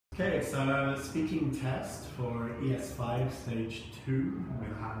Okay, it's a speaking test for ES5 Stage 2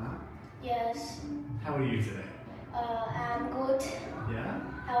 with Hannah. Yes. How are you today? I'm good. Yeah?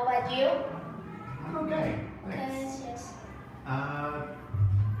 How about you? I'm okay, thanks. Yes.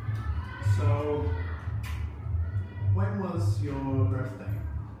 So, when was your birthday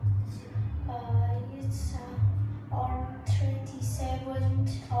this year? It's on 27th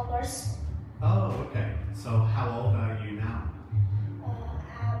August. Oh, okay. So how old are you now?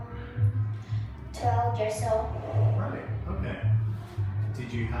 I'm 12 years old. Right, okay.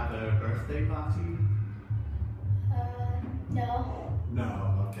 Did you have a birthday party? No.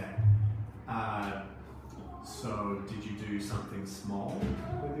 No, okay. So did you do something small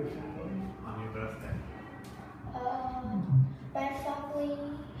with your family on your birthday? My family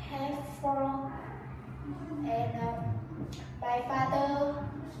have four, and my father,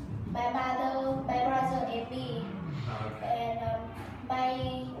 my mother, my brother, and me. Okay. And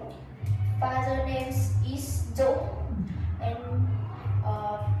my father name is Ngoc, and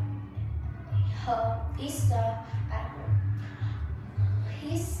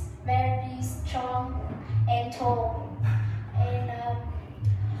he's very strong and tall, and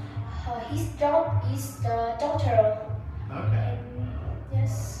his job is the doctor. Okay. And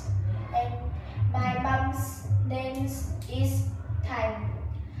yes, and my mom's name is Tan.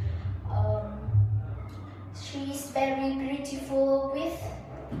 She's very beautiful with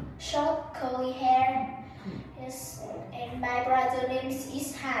short curly hair. Yes, and my brother name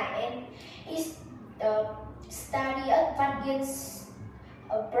is Hai, and he's study at Vandian's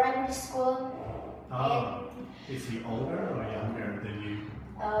primary school. Oh, is he older or younger than you?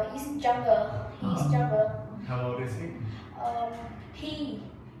 He's younger. He's younger. How old is he?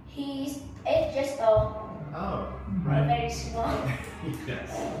 He is 8 years old. Oh, right. Very small.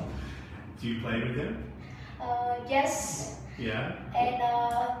 Yes. Do you play with him? Yes. Yeah. And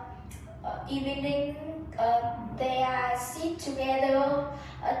evening, they are sit together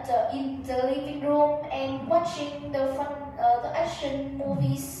in the living room and watching the action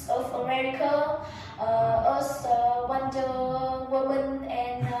movies of America, us Wonder Woman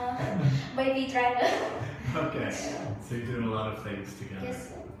and Baby Driver. Okay. So you do a lot of things together.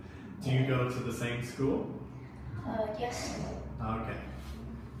 Yes. Do you go to the same school? Yes. Okay.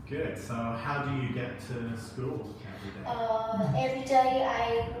 Good. So how do you get to school every day? Every day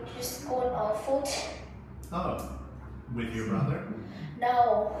I just go on foot. Oh, with your brother?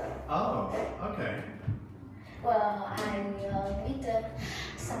 No. Oh, okay. Well, I meet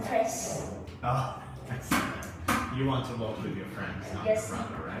some friends. Oh, I see. You want to walk with your friends, not Yes. your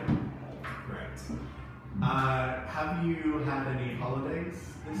brother, right? Great. Have you had any holidays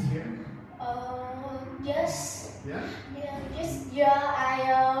this year? Yes. Yeah? Yeah, this year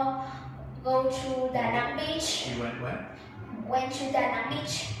I go to Da Nang Beach. You went where? Went to Da Nang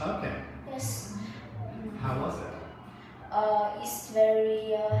Beach. Okay. Yes. How was it? It's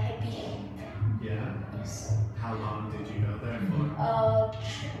very happy. Yeah? Yes. How long did you go there for?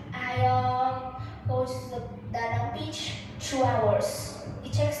 I go to the Da Nang Beach 2 hours.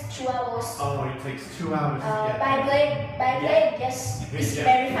 It takes 2 hours. Oh, it takes 2 hours to get By there. plane, yes. It's Yeah.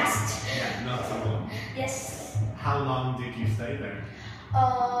 very fast. Yeah, not so long. Yes. How long did you stay there?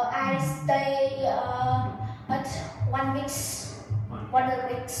 I stay at 1 week. 1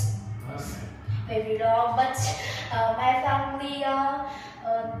 week. Okay. Very long, but my family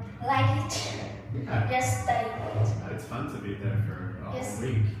like it. Yeah. Yes, stay. It's fun to be there for a Yes. whole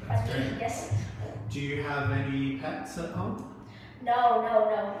week. That's Family, great. yes. Do you have any pets at home? No.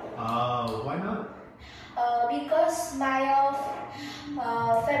 Oh, why not? Because my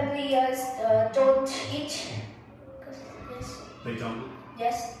family don't eat. Yes. They don't.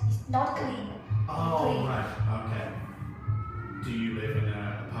 Yes, it's not clean. Oh, Clean. right. Okay. Do you live in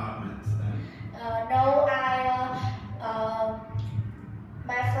an apartment then? No,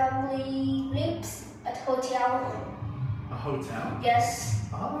 my family lives at hotel. A hotel? Yes.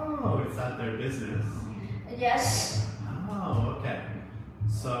 Oh, is that their business? Yes. Oh, okay.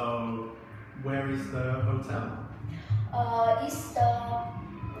 So, where is the hotel? It's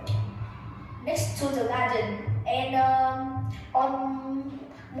next to the garden, and on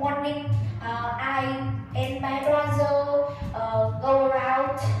morning I and my brother go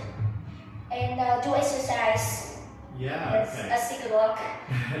around and do exercise. Yeah, Yes, okay. a single walk.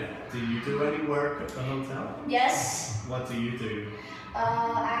 Do you do any work at the hotel? Yes. What do you do?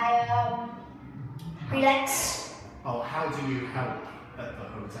 I relax. Oh, how do you help at the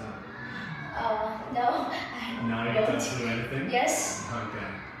hotel? No, No, you don't do anything? Yes. Okay.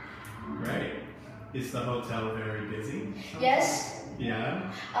 Great. Is the hotel very busy? Yes.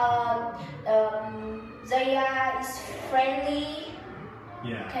 Yeah? They are is friendly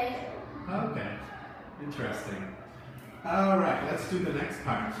Yeah. Okay. Okay. Interesting. All right, let's do the next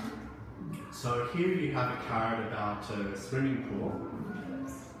part. So here you have a card about a swimming pool,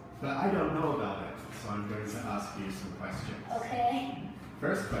 but I don't know about it, so I'm going to ask you some questions. Okay.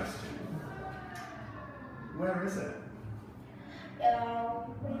 First question. Where is it?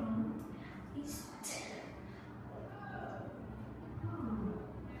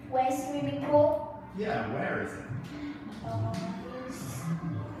 Where's swimming pool? Yeah, where is it?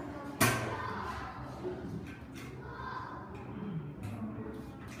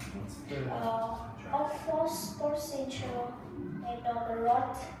 What's the... Off for Sports Central and on the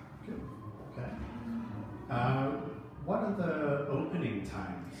road. Good. Okay. What are the opening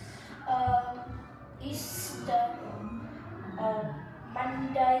times? It's the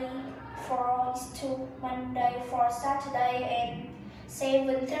Monday for Saturday and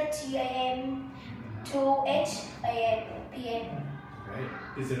 7:30 a.m. to 8 p.m. Great.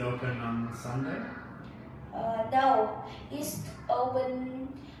 Is it open on Sunday? No, it's open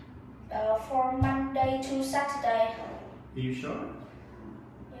from Monday to Saturday. Are you sure?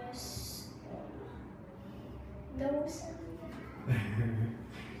 Yes. No.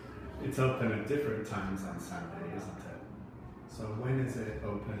 It's open at different times on Sunday, isn't it? So when is it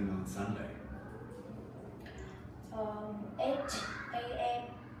open on Sunday? 8 a.m.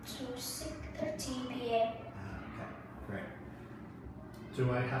 to 6:30 p.m. Okay, great.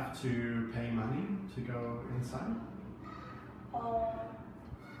 Do I have to pay money to go inside?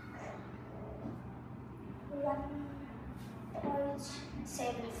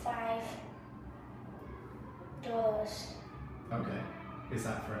 $1.75. Okay. Is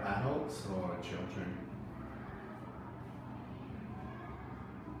that for adults or children?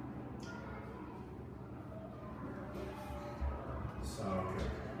 So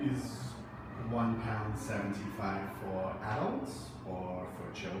is £1.75 for adults or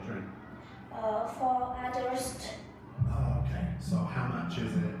for children? For adults. Oh, okay. So how much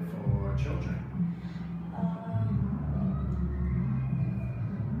is it for children?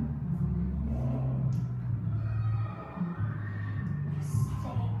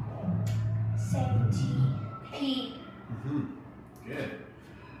 70p. Good.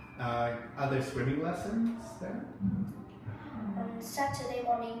 Are there swimming lessons there? On Saturday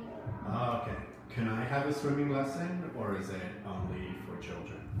morning. Oh, okay. Can I have a swimming lesson or is it only for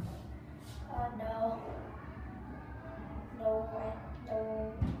children? No. No, I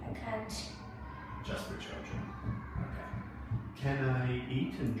can't. Just for children. Okay. Can I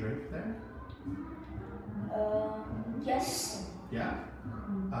eat and drink there? Yes. Yeah?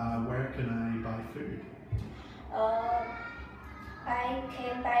 Where can I buy food? I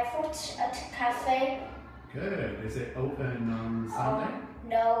can buy food at cafe. Good. Is it open on Sunday?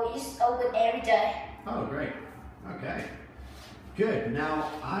 No, it's open every day. Oh, great. Okay. Good.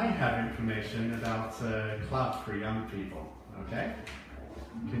 Now I have information about a club for young people. Okay?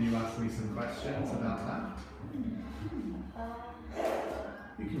 Can you ask me some questions about that?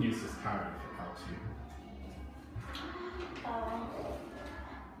 You can use this card if it helps you.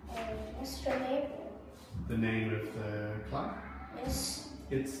 What's the name? The name of the club? Yes.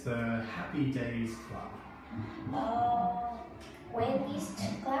 It's the Happy Days Club. When is the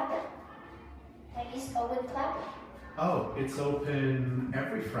club? When is open club? Oh, it's open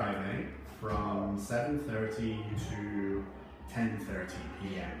every Friday from 7:30 to 10:30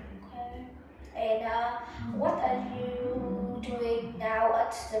 p.m. Okay. And what are you doing now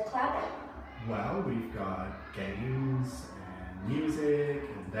at the club? Well, we've got games and music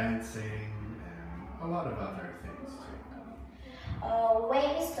and dancing and a lot of other things too.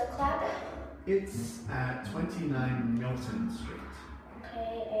 Where is the club? It's at 29 Milton Street.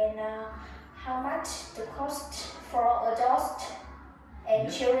 Okay, and how much the cost for adults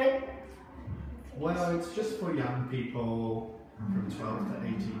and children? Well, it's just for young people from 12 to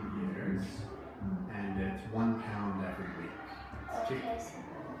 18 years, and it's £1 every week. It's cheap. Okay.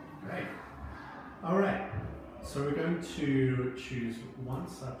 Great. All right. So we're going to choose one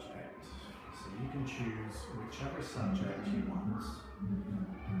subject. So you can choose whichever subject you want.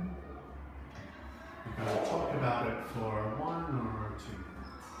 We're going to talk about it for 1 or 2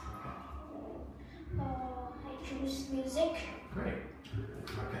 minutes. Okay. I choose music. Great.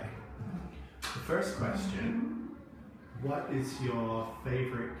 Okay. The first question, what is your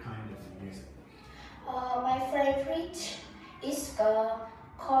favorite kind of music? My favorite is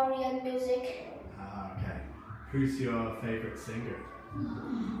Korean music. Okay. Who's your favorite singer?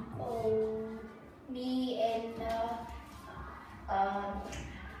 Me and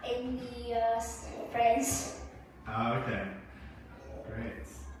Amy friends. Okay. Great.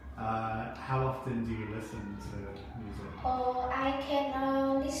 How often do you listen to music? I can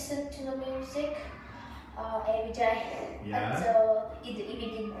music every day. Yeah. In the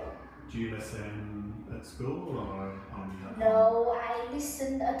evening. Do you listen at school or only at home? No, I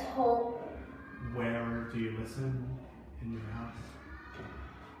listen at home. Where do you listen in your house?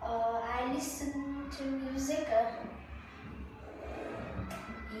 I listen to music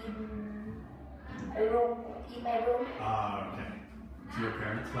in my room. Ah, okay. Do your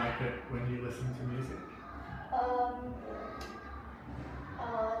parents like it when you listen to music?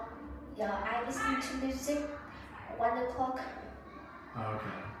 Yeah, I listen to music 1 o'clock.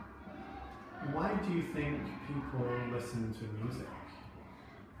 Okay. Why do you think people listen to music?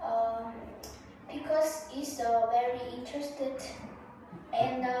 Because it's very interested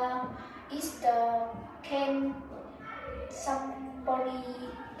and somebody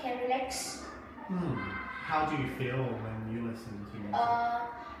can relax. How do you feel when you listen to music? I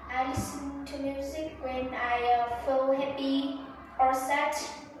listen to music when I feel happy or sad.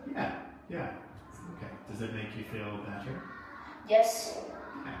 Yeah. Okay. Does it make you feel better? Yes.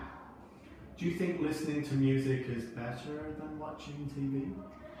 Yeah. Do you think listening to music is better than watching TV?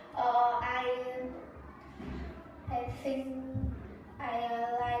 I think I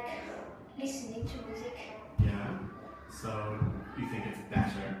like listening to music. Yeah. So you think it's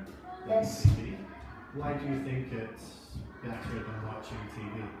better than Yes. TV? Why do you think it's better than watching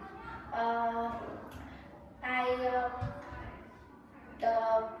TV? I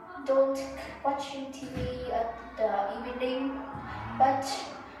don't watching TV at the evening, but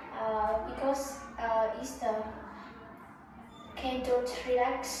because it's the can don't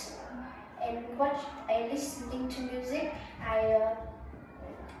relax and listening to music, I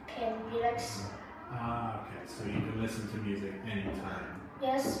can relax. Okay. So you can listen to music anytime.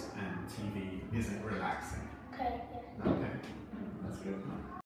 Yes. And TV isn't relaxing. Okay. Yeah. Okay. That's good.